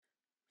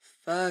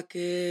Fuck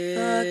it.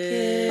 Fuck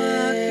it.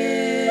 Fuck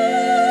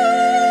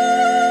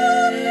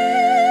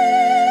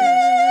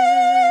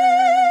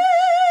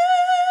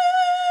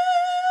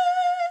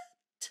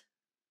it.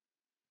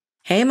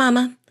 Hey,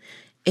 mama.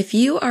 If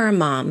you are a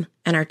mom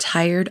and are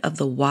tired of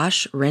the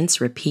wash,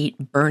 rinse,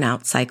 repeat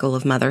burnout cycle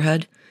of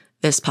motherhood,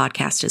 this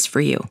podcast is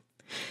for you.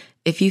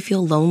 If you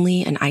feel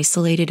lonely and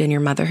isolated in your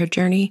motherhood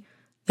journey,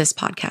 this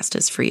podcast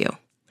is for you.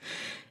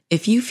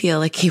 If you feel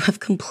like you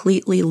have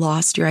completely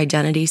lost your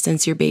identity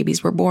since your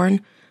babies were born,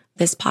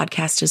 this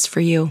podcast is for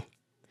you.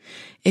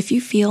 If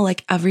you feel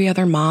like every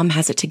other mom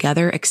has it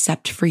together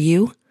except for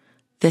you,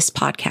 this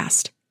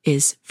podcast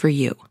is for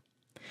you.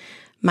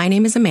 My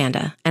name is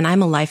Amanda, and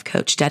I'm a life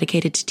coach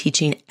dedicated to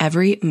teaching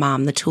every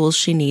mom the tools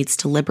she needs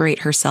to liberate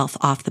herself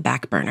off the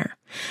back burner.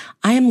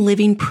 I am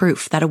living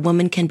proof that a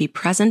woman can be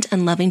present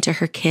and loving to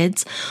her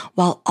kids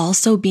while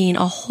also being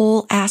a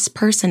whole ass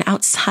person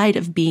outside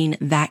of being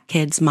that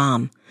kid's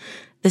mom.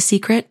 The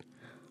secret?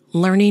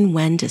 Learning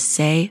when to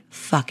say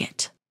fuck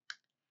it.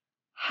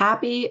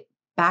 Happy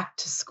back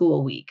to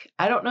school week.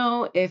 I don't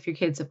know if your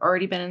kids have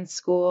already been in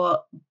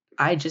school.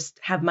 I just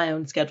have my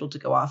own schedule to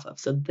go off of.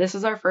 So this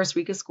is our first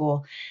week of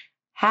school.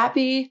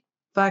 Happy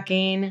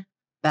fucking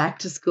back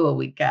to school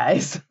week,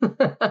 guys.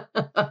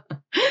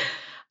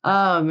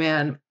 Oh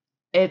man,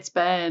 it's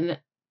been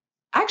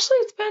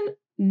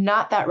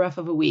not that rough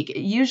of a week.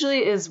 It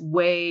usually is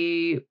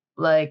way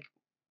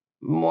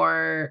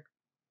more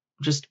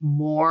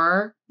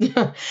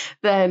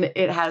than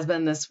it has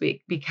been this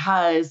week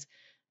because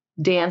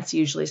dance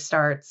usually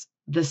starts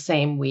the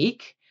same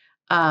week.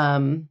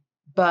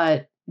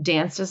 But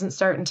dance doesn't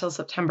start until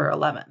September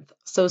 11th.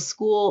 So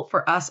school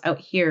for us out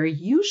here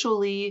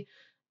usually,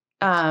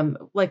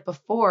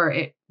 before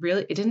it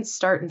didn't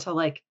start until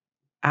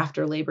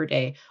after Labor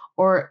Day,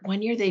 or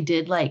one year they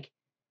did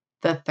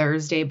the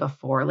Thursday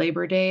before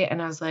Labor Day.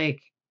 And I was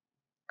like,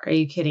 are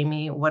you kidding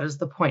me? What is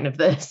the point of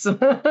this?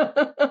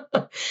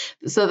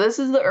 So this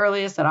is the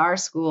earliest that our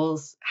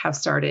schools have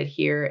started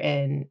here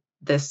in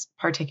this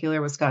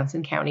particular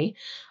Wisconsin county.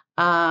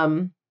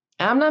 And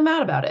I'm not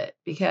mad about it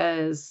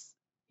because,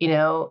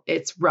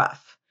 it's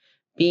rough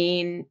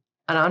being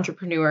an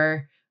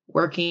entrepreneur,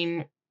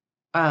 working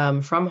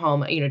from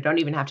home. Don't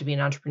even have to be an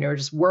entrepreneur,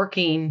 just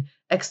working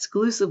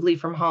exclusively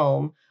from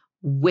home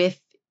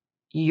with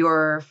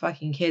your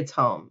fucking kids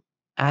home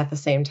at the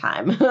same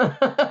time.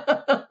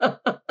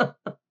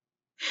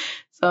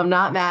 So I'm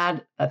not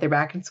mad that they're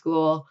back in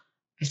school.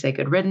 I say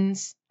good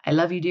riddance. I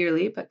love you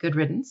dearly, but good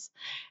riddance.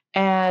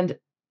 And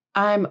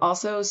I'm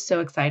also so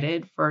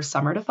excited for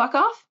summer to fuck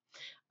off.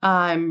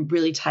 I'm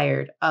really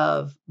tired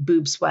of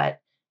boob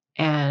sweat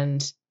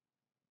and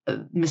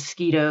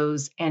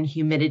mosquitoes and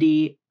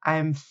humidity.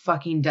 I'm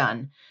fucking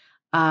done.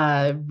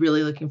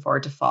 Really looking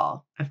forward to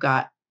fall. I've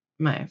got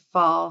my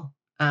fall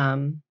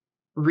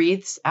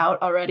wreaths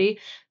out already.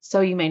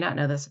 So you may not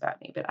know this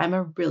about me, but I'm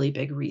a really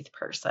big wreath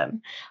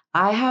person.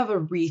 I have a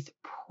wreath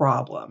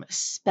problem,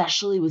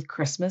 especially with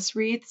Christmas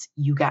wreaths,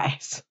 you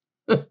guys.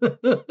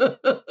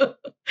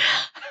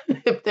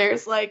 If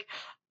there's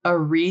a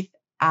wreath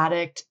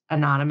addict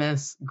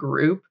anonymous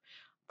group,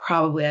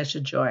 probably I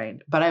should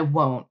join, but I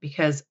won't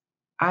because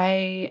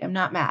I am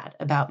not mad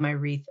about my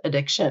wreath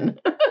addiction.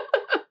 I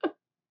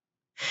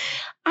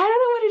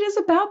don't know what it is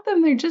about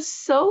them. They're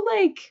just so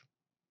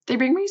they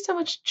bring me so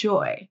much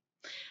joy.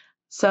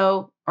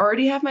 So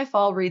already have my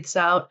fall wreaths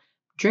out,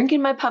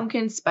 drinking my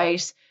pumpkin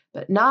spice,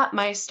 but not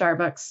my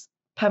Starbucks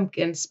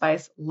pumpkin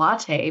spice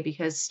latte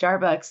because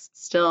Starbucks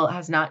still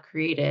has not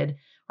created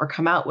or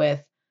come out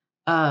with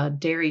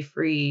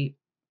dairy-free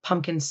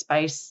pumpkin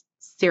spice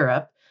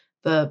syrup.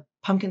 The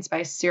pumpkin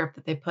spice syrup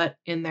that they put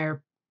in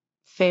their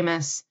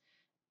famous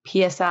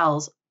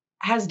PSLs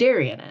has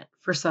dairy in it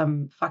for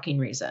some fucking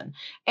reason.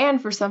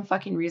 And for some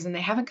fucking reason,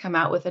 they haven't come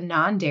out with a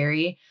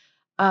non-dairy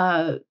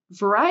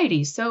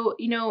variety. So,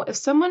 if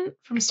someone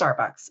from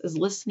Starbucks is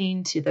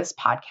listening to this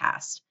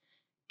podcast,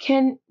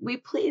 can we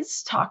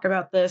please talk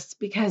about this?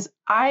 Because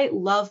I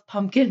love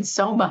pumpkin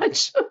so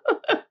much.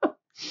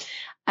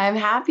 I'm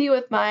happy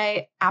with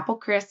my apple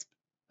crisp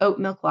oat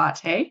milk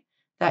latte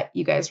that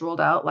you guys rolled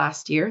out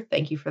last year.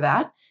 Thank you for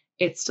that.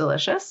 It's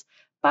delicious.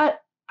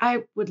 But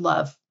I would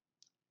love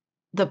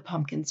the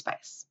pumpkin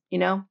spice.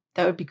 That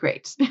would be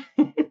great.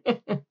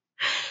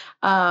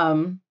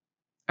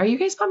 Are you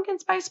guys pumpkin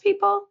spice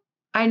people?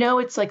 I know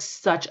it's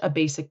such a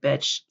basic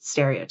bitch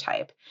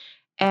stereotype.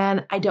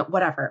 And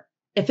whatever.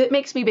 If it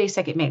makes me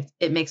basic, it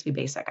makes me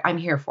basic. I'm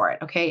here for it.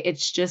 Okay.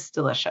 It's just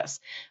delicious.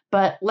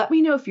 But let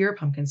me know if you're a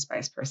pumpkin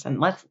spice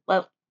person.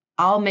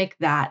 I'll make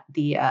that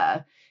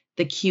the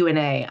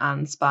Q&A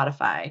on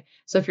Spotify.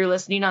 So if you're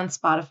listening on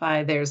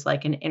Spotify, there's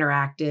an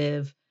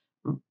interactive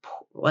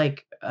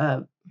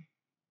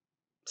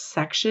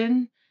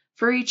section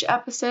for each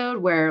episode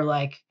where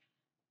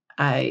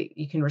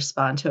you can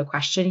respond to a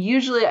question.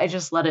 Usually I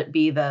just let it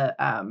be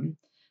the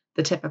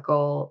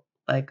typical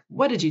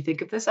what did you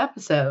think of this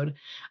episode?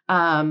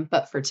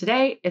 But for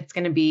today, it's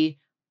going to be,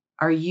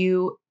 are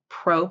you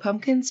pro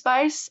pumpkin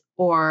spice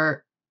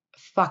or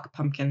fuck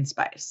pumpkin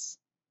spice?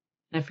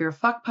 And if you're a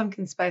fuck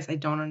pumpkin spice, I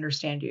don't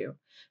understand you,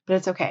 but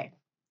it's okay.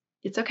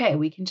 It's okay.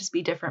 We can just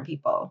be different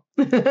people.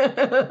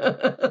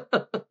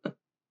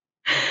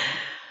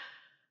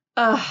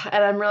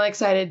 And I'm really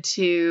excited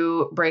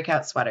to break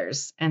out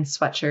sweaters and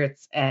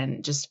sweatshirts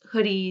and just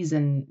hoodies.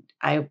 And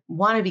I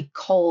want to be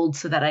cold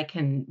so that I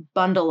can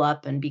bundle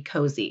up and be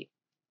cozy.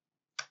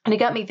 And it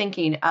got me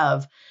thinking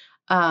of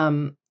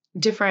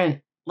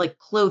different like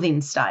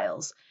clothing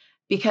styles,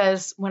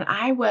 because when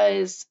I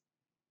was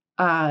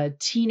a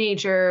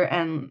teenager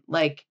and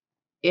like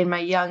in my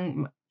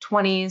young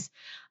 20s,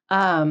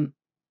 I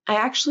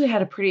actually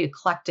had a pretty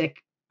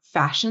eclectic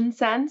fashion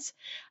sense.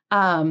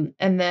 And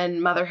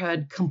then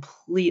motherhood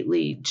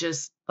completely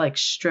just like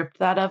stripped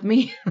that of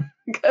me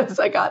because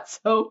I got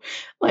so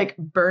like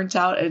burnt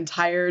out and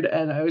tired.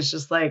 And I was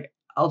just like,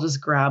 I'll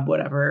just grab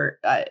whatever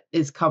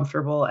is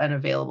comfortable and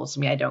available to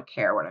me. I don't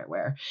care what I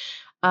wear.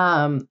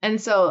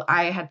 And so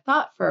I had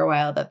thought for a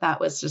while that that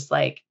was just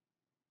like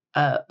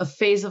a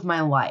phase of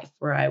my life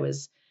where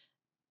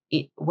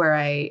where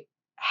I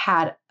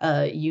had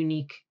a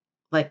unique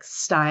like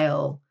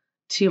style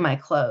to my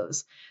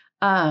clothes.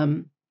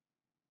 And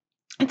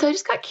so I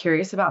just got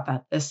curious about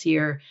that this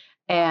year.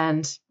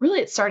 And really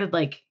it started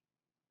like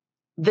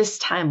this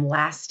time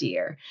last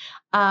year.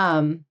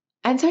 And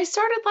so I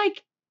started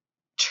like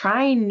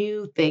trying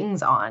new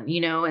things on,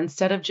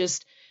 instead of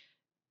just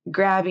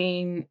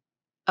grabbing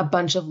a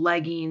bunch of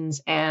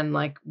leggings and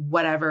like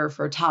whatever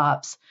for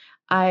tops.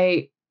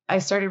 I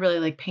started really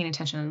like paying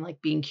attention and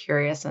like being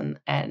curious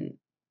and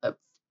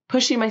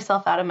pushing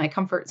myself out of my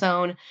comfort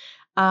zone.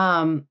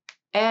 And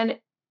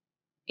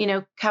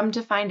come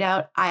to find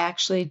out, I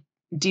actually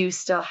do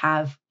still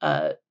have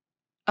a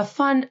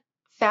fun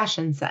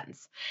fashion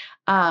sense.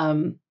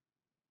 And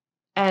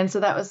so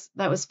that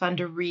was fun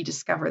to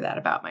rediscover that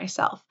about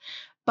myself.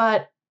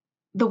 But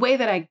the way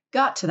that I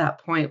got to that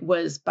point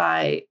was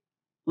by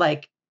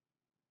like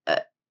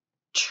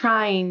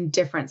trying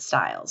different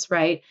styles,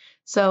 right?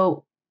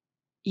 So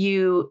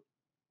you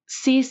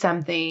see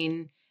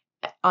something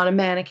on a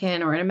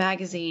mannequin or in a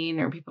magazine,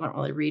 or people don't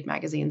really read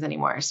magazines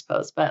anymore, I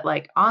suppose, but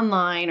like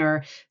online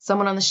or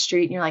someone on the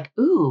street, and you're like,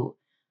 ooh,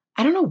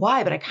 I don't know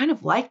why, but I kind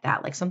of like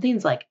that. Like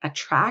something's like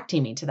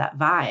attracting me to that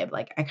vibe.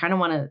 Like I kind of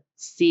want to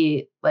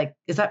see, like,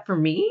 is that for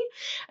me?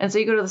 And so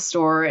you go to the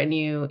store and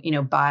you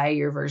buy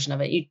your version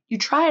of it. You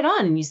try it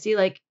on and you see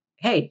like,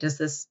 hey, does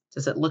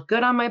it look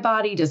good on my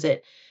body? Does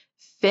it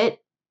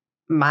fit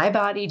my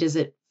body? Does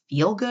it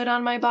feel good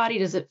on my body?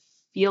 Does it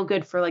feel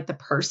good for like the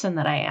person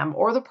that I am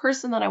or the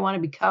person that I want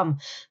to become?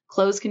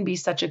 Clothes can be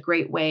such a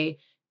great way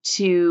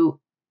to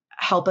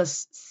help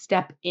us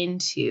step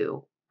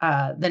into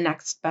the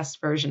next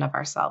best version of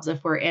ourselves.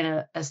 If we're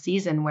in a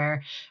season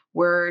where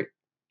we're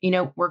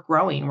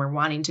growing, we're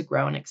wanting to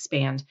grow and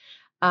expand.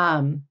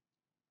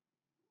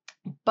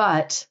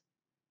 But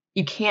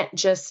you can't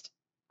just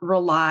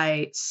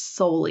rely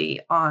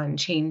solely on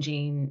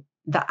changing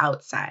the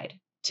outside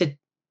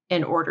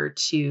in order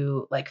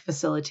to like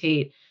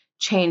facilitate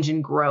change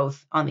and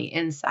growth on the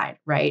inside,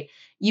 right?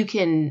 You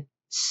can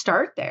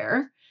start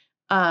there.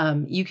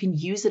 You can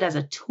use it as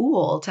a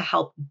tool to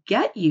help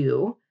get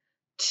you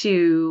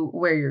to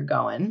where you're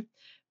going.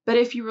 But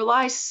if you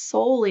rely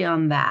solely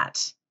on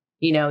that,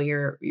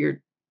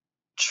 you're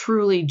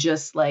truly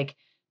just like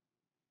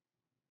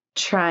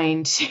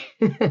trying to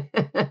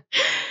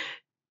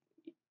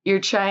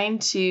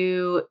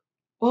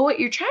what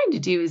you're trying to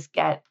do is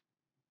get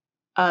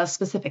a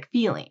specific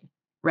feeling,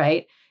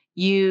 right?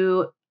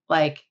 You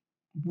like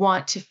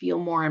want to feel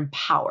more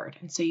empowered.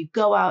 And so you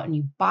go out and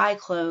you buy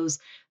clothes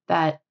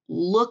that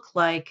look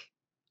like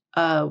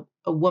a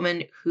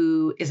woman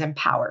who is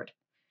empowered.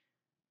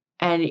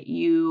 And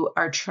you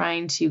are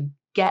trying to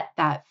get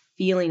that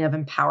feeling of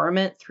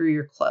empowerment through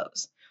your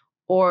clothes.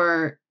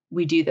 Or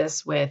we do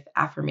this with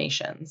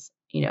affirmations,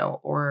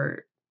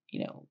 or,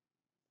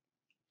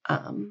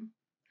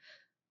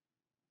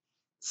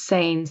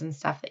 sayings and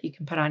stuff that you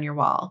can put on your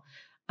wall.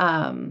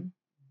 And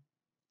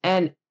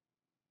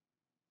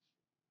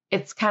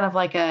it's kind of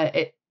like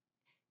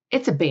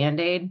it's a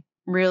Band-Aid,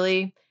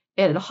 really.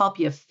 It'll help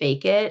you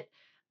fake it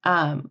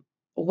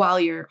while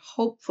you're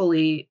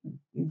hopefully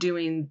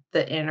doing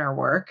the inner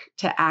work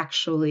to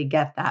actually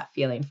get that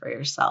feeling for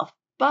yourself.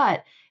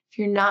 But if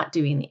you're not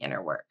doing the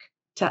inner work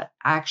to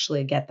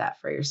actually get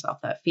that for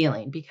yourself, that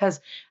feeling,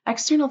 because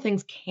external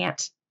things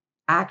can't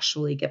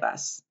actually give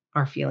us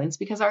our feelings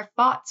because our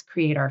thoughts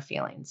create our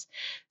feelings.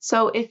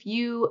 So if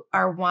you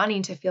are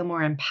wanting to feel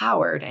more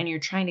empowered and you're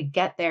trying to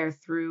get there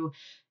through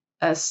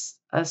a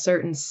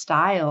certain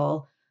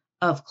style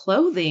of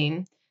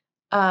clothing,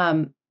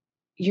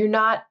 you're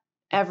not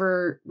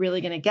ever really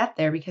going to get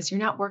there because you're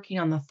not working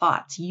on the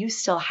thoughts. You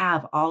still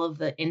have all of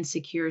the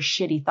insecure,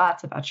 shitty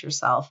thoughts about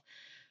yourself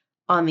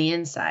on the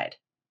inside.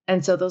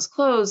 And so those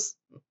clothes,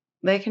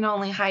 they can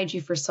only hide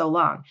you for so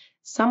long.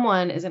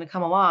 Someone is going to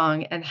come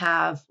along and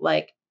have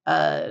like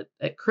a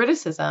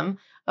criticism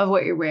of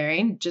what you're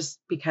wearing, just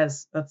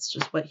because that's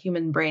just what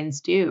human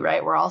brains do,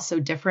 right? We're all so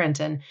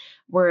different, and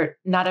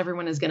not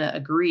everyone is going to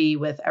agree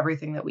with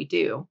everything that we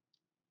do.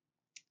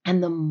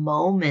 And the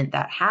moment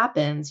that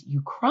happens,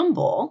 you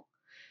crumble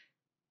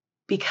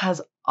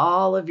because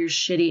all of your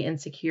shitty,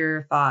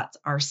 insecure thoughts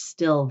are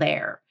still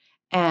there.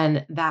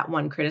 And that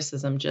one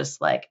criticism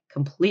just like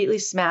completely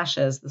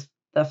smashes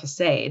the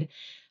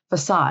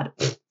facade,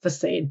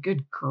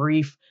 good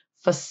grief,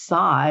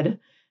 facade.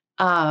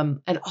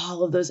 And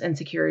all of those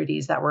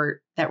insecurities that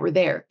were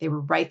there, they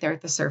were right there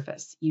at the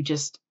surface. You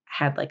just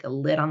had like a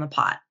lid on the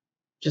pot,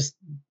 just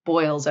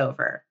boils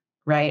over,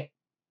 right?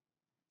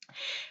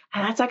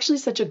 And that's actually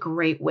such a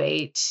great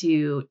way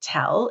to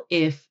tell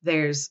if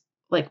there's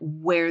like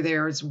where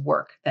there's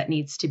work that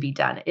needs to be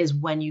done is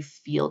when you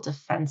feel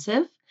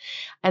defensive.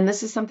 And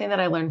this is something that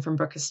I learned from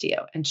Brooke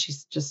Castillo, and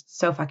she's just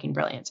so fucking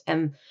brilliant.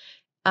 And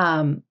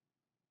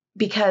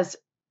because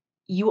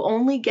you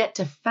only get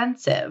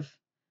defensive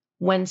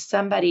when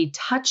somebody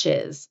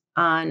touches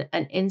on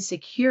an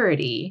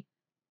insecurity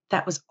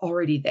that was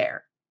already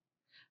there.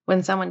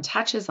 When someone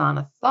touches on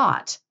a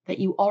thought that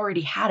you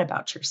already had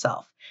about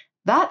yourself,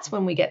 that's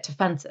when we get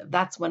defensive.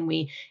 That's when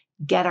we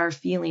get our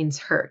feelings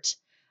hurt.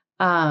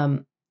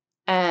 And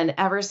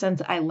ever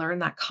since I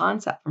learned that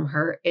concept from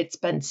her, it's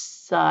been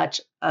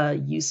such a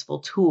useful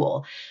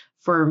tool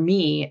for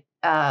me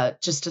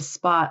just to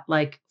spot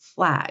like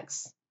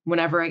flags.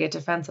 Whenever I get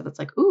defensive, it's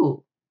like,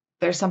 ooh,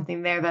 there's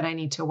something there that I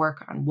need to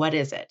work on. What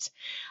is it?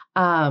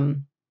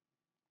 And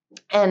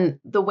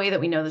the way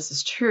that we know this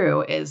is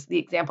true is the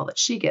example that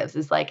she gives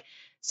is like,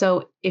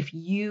 so if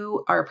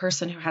you are a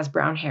person who has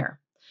brown hair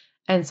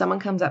and someone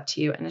comes up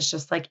to you and it's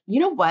just like, you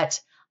know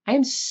what? I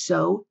am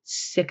so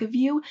sick of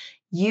you.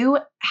 You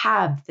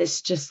have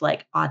this just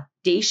like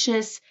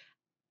audacious,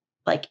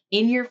 like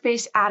in your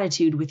face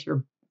attitude with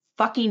your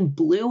fucking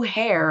blue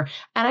hair.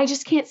 And I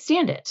just can't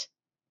stand it.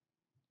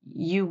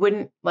 You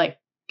wouldn't like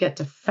get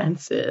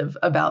defensive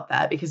about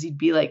that because you'd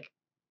be like,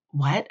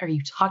 what are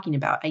you talking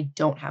about? I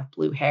don't have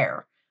blue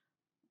hair.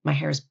 My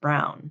hair is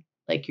brown.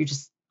 Like you're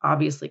just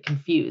obviously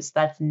confused.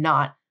 That's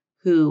not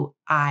who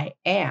I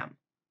am.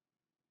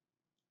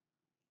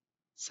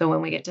 So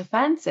when we get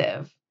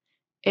defensive,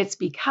 it's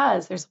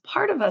because there's a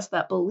part of us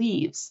that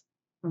believes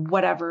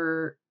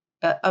whatever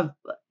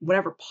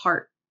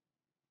part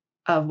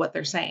of what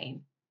they're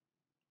saying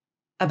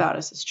about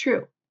us is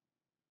true.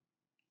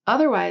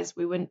 Otherwise,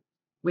 we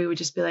would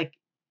just be like,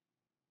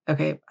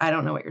 okay, I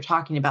don't know what you're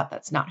talking about.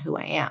 That's not who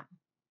I am.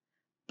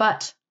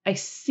 But I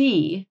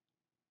see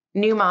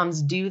new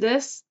moms do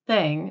this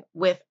thing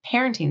with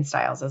parenting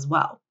styles as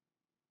well.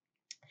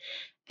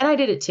 And I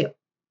did it too.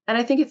 And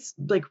I think it's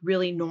like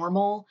really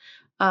normal,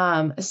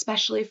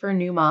 especially for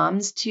new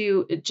moms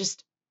you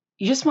just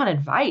want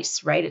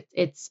advice, right?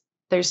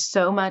 There's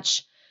so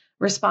much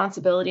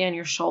responsibility on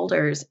your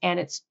shoulders, and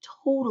it's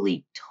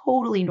totally,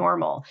 totally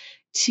normal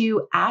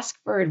to ask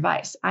for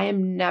advice.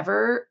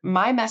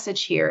 My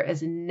message here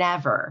is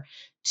never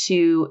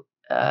to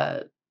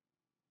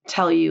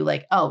tell you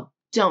like, oh,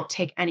 don't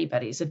take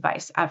anybody's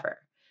advice ever.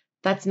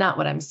 That's not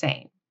what I'm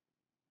saying.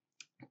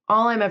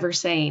 All I'm ever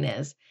saying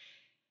is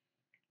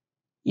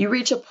you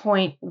reach a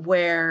point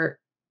where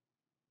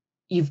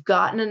you've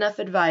gotten enough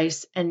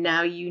advice and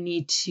now you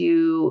need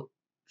to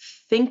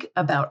think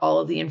about all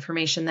of the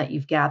information that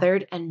you've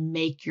gathered and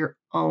make your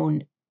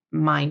own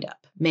mind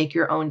up, make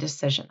your own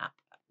decision up.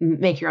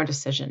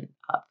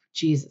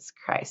 Jesus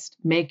Christ,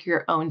 make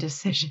your own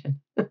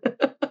decision.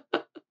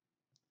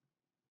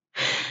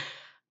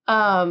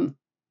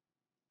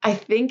 I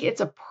think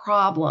it's a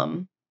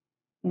problem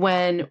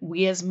when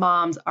we as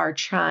moms are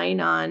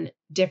trying on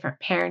different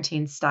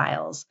parenting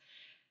styles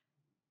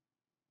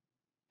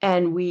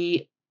and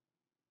we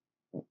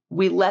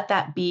let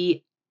that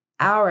be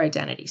our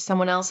identity,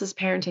 someone else's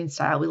parenting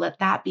style. We let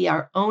that be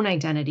our own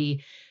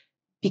identity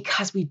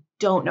because we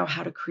don't know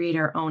how to create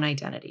our own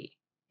identity.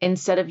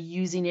 Instead of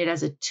using it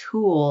as a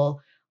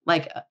tool,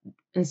 like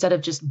instead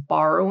of just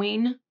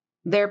borrowing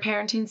their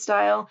parenting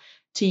style,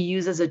 to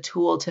use as a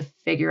tool to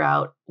figure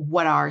out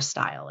what our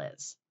style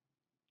is.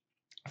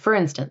 For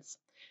instance,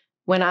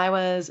 when I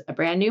was a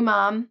brand new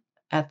mom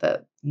at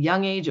the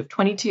young age of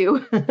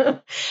 22,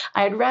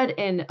 I had read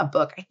in a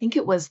book, I think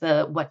it was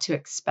the What to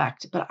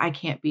Expect, but I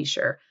can't be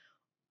sure.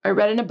 I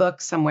read in a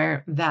book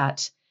somewhere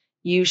that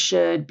you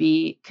should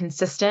be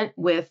consistent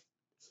with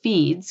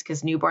feeds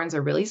because newborns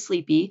are really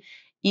sleepy,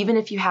 even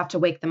if you have to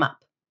wake them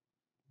up.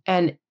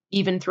 And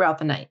even throughout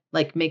the night,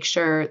 like make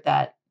sure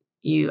that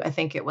I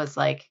think it was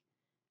like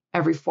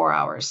every 4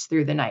 hours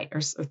through the night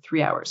or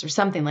 3 hours or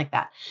something like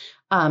that.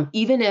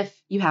 Even if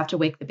you have to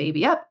wake the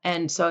baby up.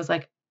 And so I was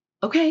like,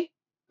 okay,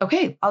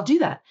 I'll do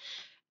that.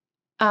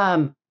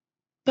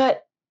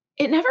 But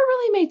it never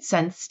really made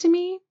sense to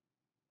me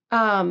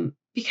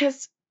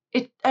because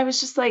I was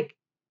just like,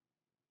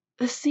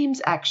 this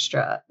seems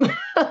extra.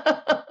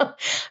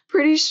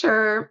 Pretty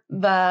sure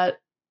that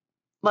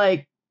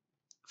like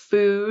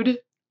food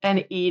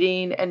and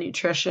eating and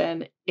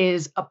nutrition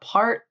is a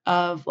part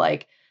of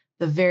like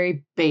the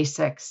very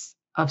basics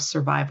of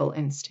survival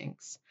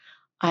instincts.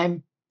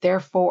 I'm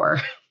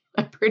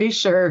pretty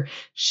sure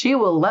she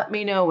will let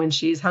me know when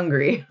she's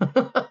hungry.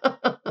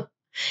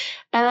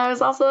 And I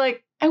was also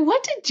like, and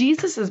what did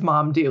Jesus's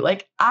mom do?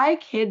 Like, I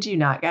kid you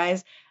not,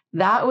 guys.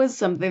 That was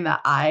something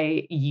that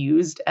I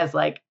used as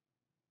like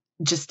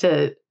just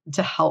to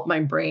help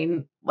my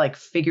brain like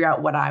figure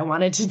out what I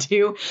wanted to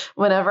do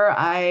whenever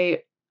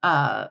I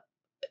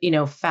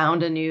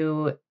found a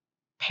new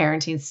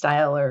parenting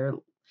style or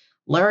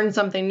learned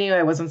something new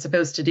I wasn't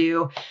supposed to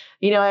do.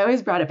 I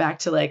always brought it back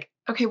to like,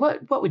 okay,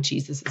 what would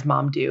Jesus's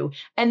mom do?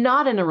 And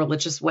not in a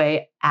religious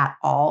way at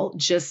all,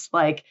 just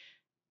like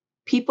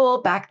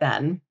people back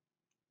then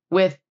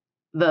with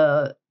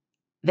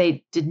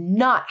they did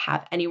not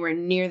have anywhere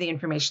near the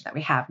information that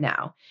we have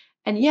now.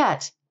 And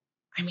yet,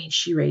 I mean,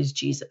 she raised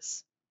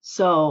Jesus.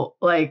 So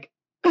like,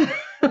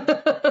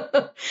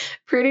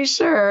 pretty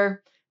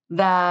sure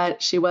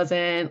that she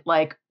wasn't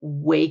like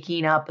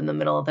waking up in the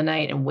middle of the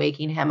night and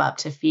waking him up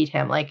to feed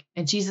him. Like,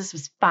 and Jesus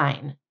was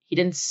fine. He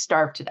didn't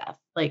starve to death.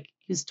 Like,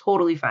 he was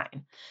totally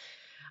fine.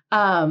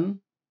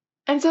 And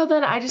so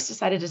then I just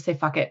decided to say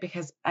fuck it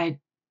because it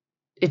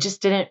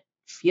just didn't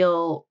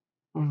feel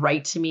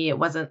right to me.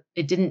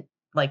 It didn't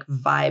like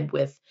vibe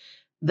with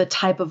the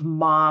type of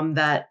mom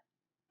that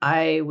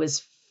I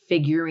was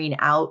figuring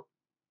out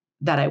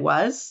that I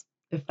was,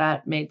 if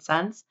that made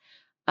sense.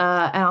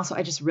 And also,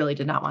 I just really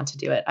did not want to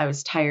do it. I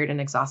was tired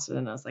and exhausted,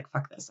 and I was like,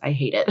 fuck this. I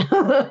hate it.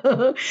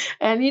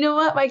 And you know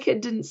what? My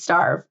kid didn't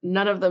starve.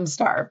 None of them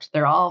starved.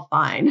 They're all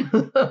fine.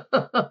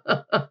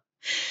 But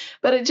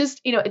it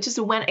just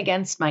went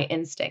against my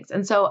instincts.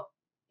 And so,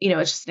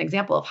 it's just an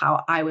example of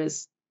how I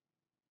was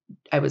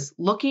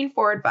looking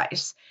for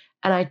advice,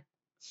 and I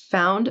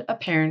found a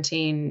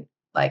parenting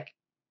like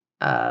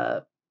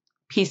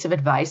piece of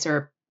advice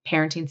or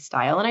parenting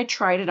style, and I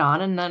tried it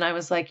on, and then I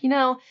was like,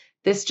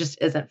 this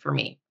just isn't for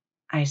me.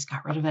 I just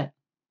got rid of it.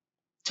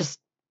 Just,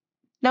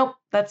 nope,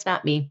 that's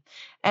not me.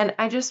 And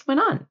I just went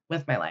on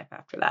with my life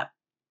after that.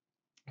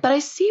 But I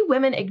see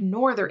women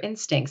ignore their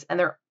instincts and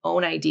their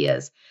own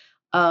ideas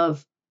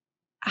of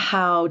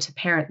how to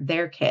parent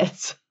their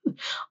kids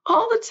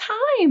all the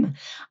time.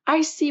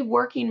 I see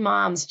working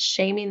moms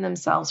shaming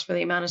themselves for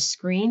the amount of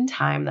screen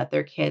time that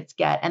their kids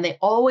get. And they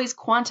always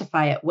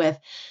quantify it with,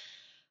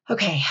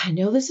 okay, I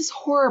know this is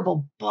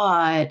horrible,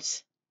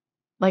 but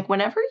like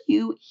whenever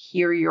you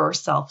hear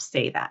yourself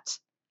say that,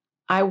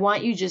 I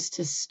want you just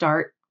to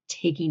start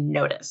taking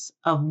notice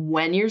of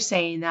when you're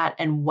saying that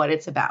and what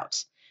it's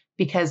about,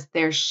 because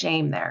there's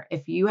shame there.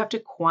 If you have to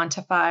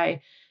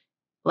quantify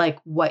like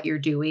what you're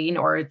doing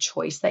or a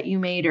choice that you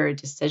made or a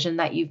decision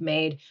that you've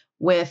made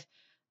with,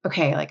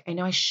 okay, like I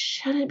know I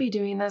shouldn't be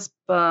doing this,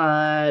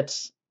 but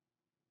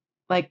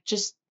like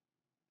just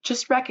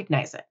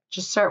recognize it.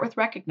 Just start with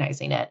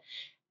recognizing it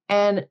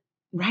and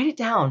write it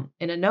down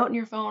in a note in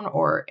your phone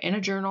or in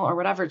a journal or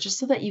whatever, just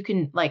so that you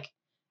can like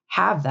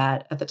have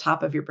that at the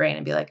top of your brain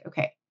and be like,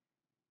 okay,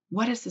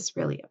 what is this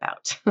really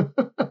about?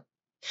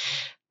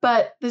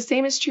 But the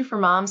same is true for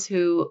moms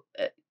who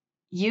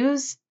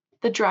use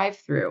the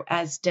drive-through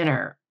as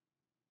dinner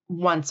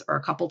once or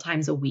a couple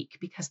times a week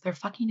because they're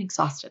fucking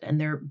exhausted and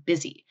they're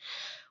busy.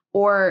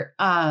 Or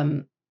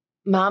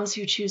moms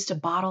who choose to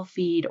bottle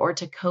feed or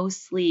to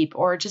co-sleep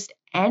or just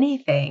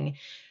anything.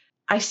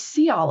 I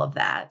see all of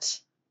that.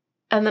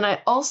 And then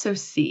I also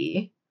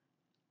see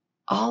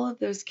all of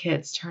those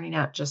kids turning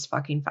out just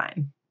fucking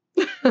fine.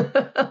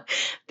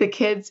 The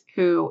kids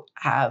who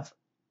have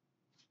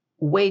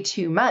way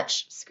too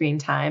much screen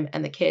time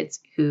and the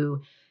kids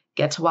who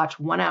get to watch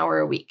 1 hour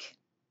a week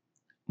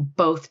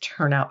both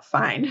turn out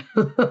fine.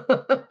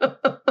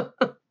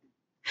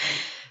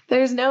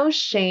 There's no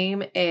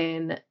shame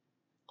in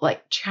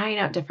like trying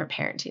out different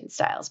parenting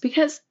styles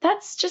because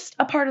that's just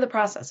a part of the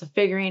process of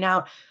figuring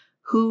out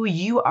who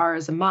you are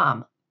as a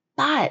mom.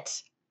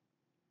 But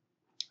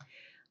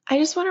I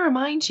just want to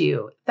remind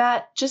you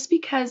that just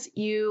because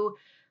you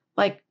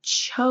like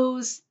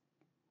chose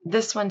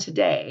this one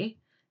today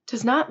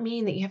does not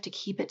mean that you have to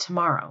keep it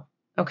tomorrow.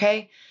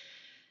 Okay.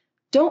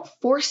 Don't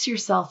force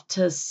yourself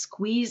to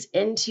squeeze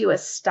into a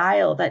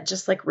style that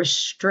just like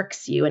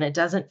restricts you and it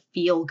doesn't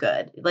feel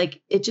good.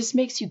 Like it just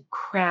makes you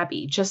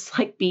crabby, just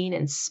like being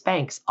in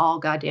Spanx all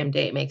goddamn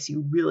day makes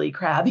you really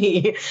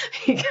crabby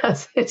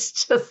because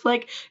it's just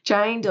like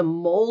trying to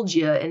mold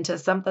you into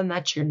something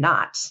that you're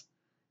not.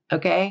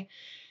 Okay.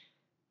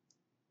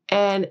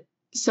 And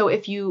so I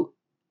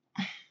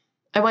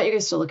want you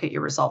guys to look at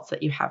your results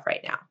that you have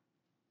right now.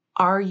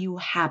 Are you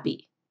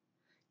happy?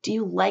 Do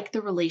you like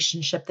the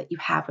relationship that you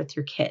have with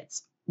your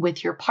kids,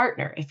 with your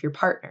partner, if you're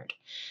partnered?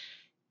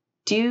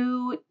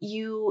 Do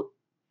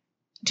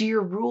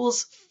your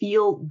rules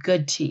feel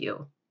good to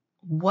you?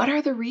 What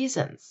are the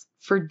reasons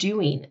for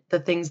doing the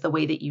things the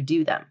way that you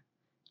do them?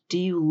 Do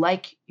you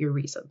like your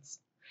reasons?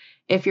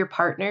 If you're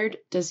partnered,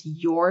 does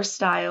your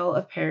style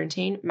of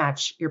parenting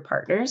match your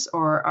partner's,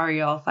 or are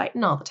you all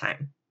fighting all the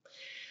time?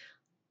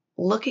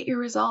 Look at your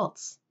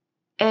results.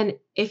 And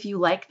if you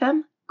like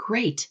them,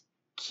 great.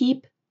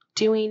 Keep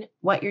doing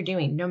what you're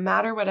doing, no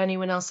matter what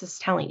anyone else is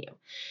telling you.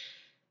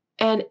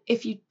 And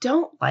if you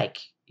don't like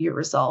your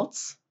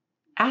results,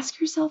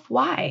 ask yourself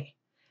why.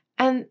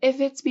 And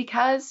if it's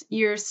because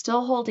you're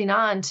still holding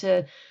on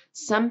to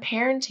some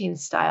parenting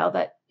style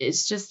that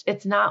is just,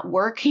 it's not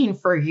working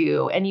for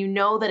you. And you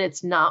know that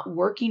it's not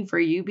working for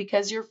you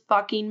because you're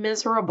fucking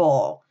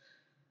miserable.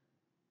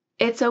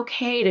 It's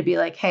okay to be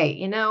like, hey,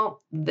 you know,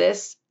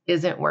 this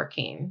isn't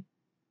working.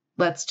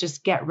 Let's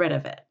just get rid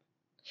of it.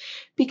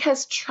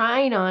 Because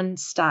trying on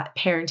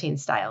parenting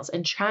styles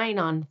and trying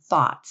on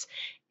thoughts,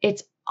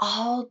 it's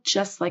all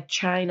just like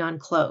trying on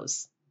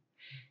clothes.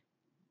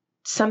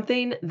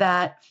 Something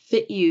that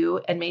fit you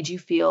and made you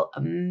feel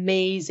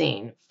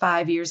amazing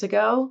 5 years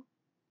ago,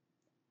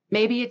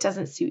 maybe it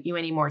doesn't suit you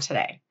anymore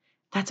today.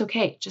 That's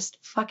okay. Just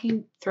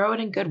fucking throw it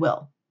in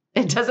Goodwill.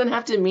 It doesn't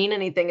have to mean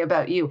anything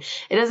about you.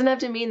 It doesn't have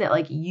to mean that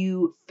like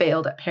you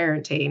failed at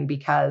parenting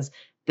because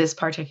this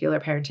particular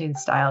parenting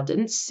style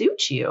didn't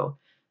suit you.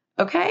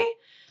 Okay?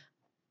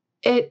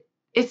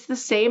 It's the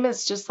same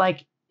as just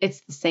like, it's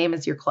the same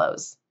as your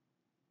clothes.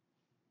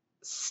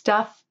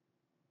 Stuff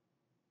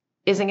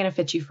isn't going to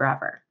fit you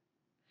forever.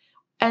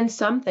 And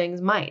some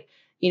things might.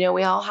 You know,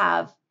 we all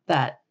have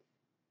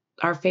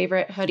our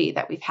favorite hoodie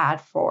that we've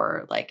had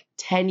for like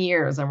 10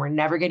 years and we're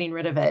never getting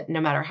rid of it, no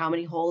matter how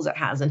many holes it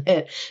has in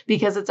it,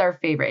 because it's our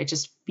favorite. It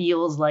just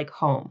feels like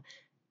home.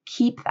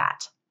 Keep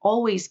that.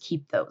 Always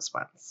keep those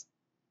ones.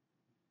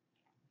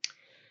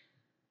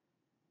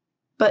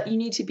 But you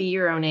need to be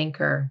your own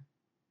anchor.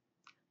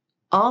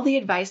 All the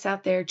advice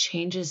out there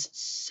changes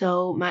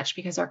so much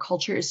because our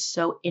culture is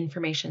so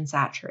information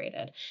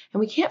saturated. And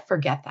we can't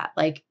forget that.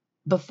 Like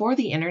before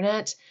the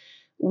internet,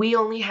 we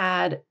only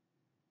had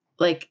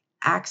like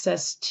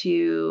access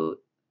to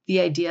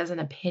the ideas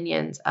and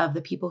opinions of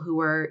the people who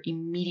were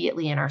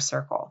immediately in our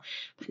circle.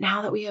 But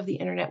now that we have the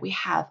internet, we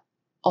have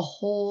a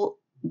whole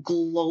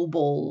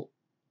global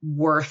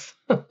worth,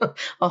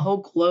 a whole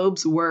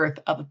globe's worth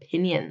of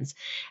opinions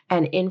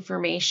and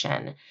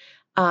information.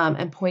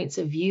 And points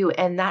of view.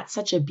 And that's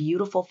such a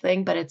beautiful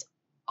thing, but it's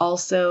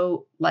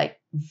also like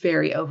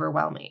very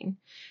overwhelming.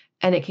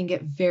 And it can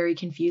get very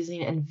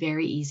confusing and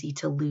very easy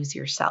to lose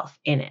yourself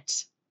in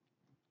it.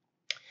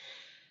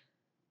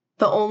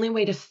 The only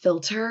way to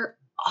filter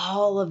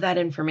all of that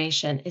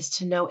information is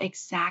to know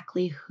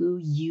exactly who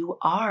you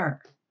are,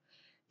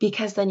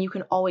 because then you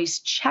can always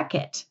check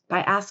it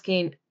by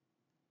asking,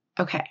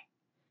 okay,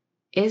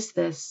 is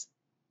this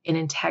in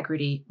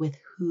integrity with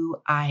who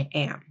I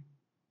am?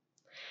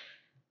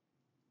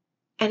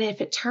 And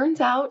if it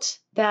turns out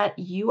that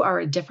you are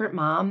a different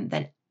mom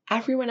than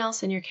everyone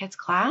else in your kid's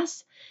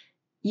class,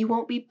 you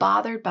won't be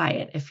bothered by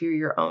it if you're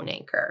your own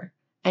anchor.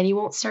 And you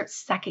won't start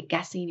second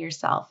guessing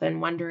yourself and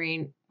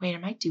wondering, wait,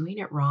 am I doing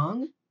it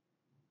wrong?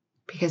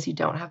 Because you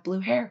don't have blue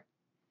hair.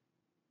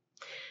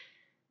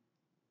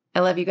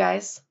 I love you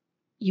guys.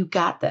 You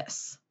got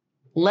this.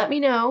 Let me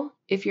know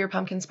if you're a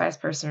pumpkin spice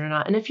person or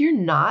not. And if you're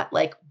not,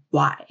 like,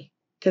 why?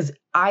 Because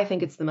I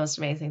think it's the most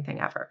amazing thing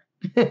ever.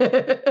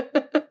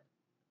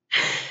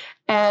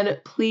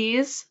 And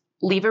please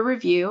leave a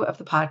review of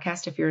the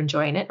podcast if you're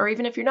enjoying it, or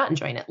even if you're not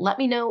enjoying it. Let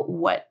me know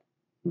what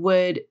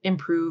would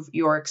improve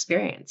your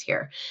experience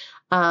here.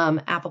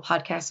 Apple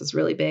Podcasts is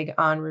really big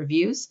on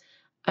reviews.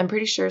 I'm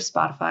pretty sure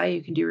Spotify,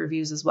 you can do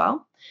reviews as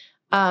well.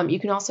 You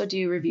can also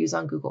do reviews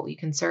on Google. You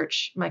can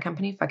search my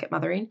company, Fuck It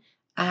Mothering.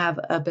 I have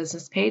a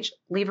business page.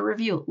 Leave a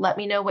review. Let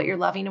me know what you're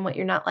loving and what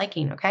you're not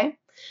liking, okay?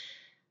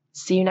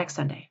 See you next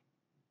Sunday.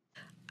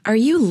 Are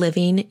you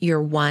living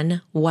your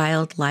one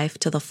wild life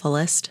to the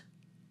fullest?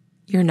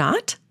 You're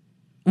not?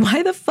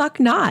 Why the fuck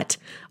not?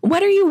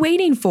 What are you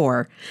waiting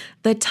for?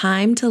 The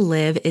time to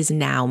live is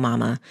now,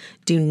 mama.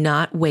 Do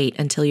not wait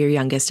until your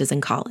youngest is in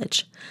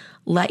college.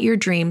 Let your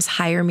dreams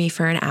hire me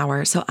for an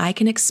hour so I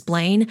can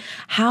explain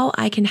how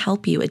I can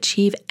help you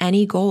achieve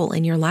any goal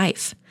in your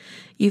life.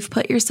 You've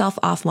put yourself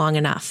off long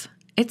enough.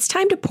 It's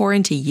time to pour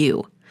into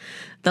you.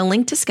 The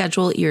link to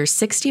schedule your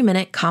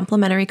 60-minute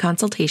complimentary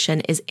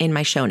consultation is in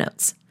my show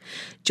notes.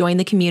 Join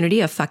the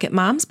community of Fuck It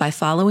Moms by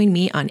following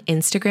me on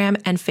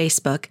Instagram and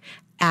Facebook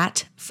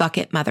at Fuck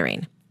It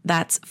Mothering.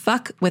 That's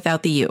fuck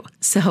without the U.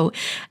 So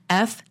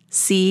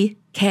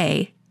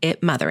FCK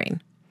It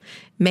Mothering.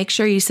 Make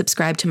sure you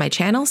subscribe to my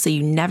channel so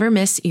you never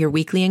miss your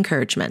weekly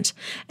encouragement.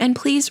 And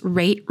please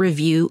rate,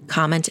 review,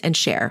 comment, and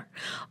share.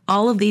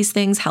 All of these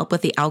things help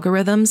with the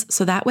algorithms,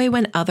 so that way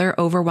when other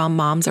overwhelmed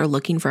moms are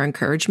looking for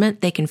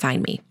encouragement, they can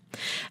find me.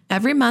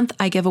 Every month,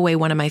 I give away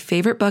one of my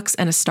favorite books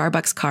and a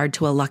Starbucks card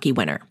to a lucky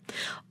winner.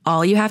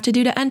 All you have to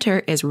do to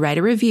enter is write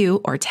a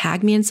review or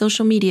tag me in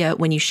social media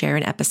when you share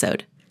an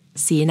episode.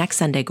 See you next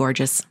Sunday,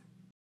 gorgeous.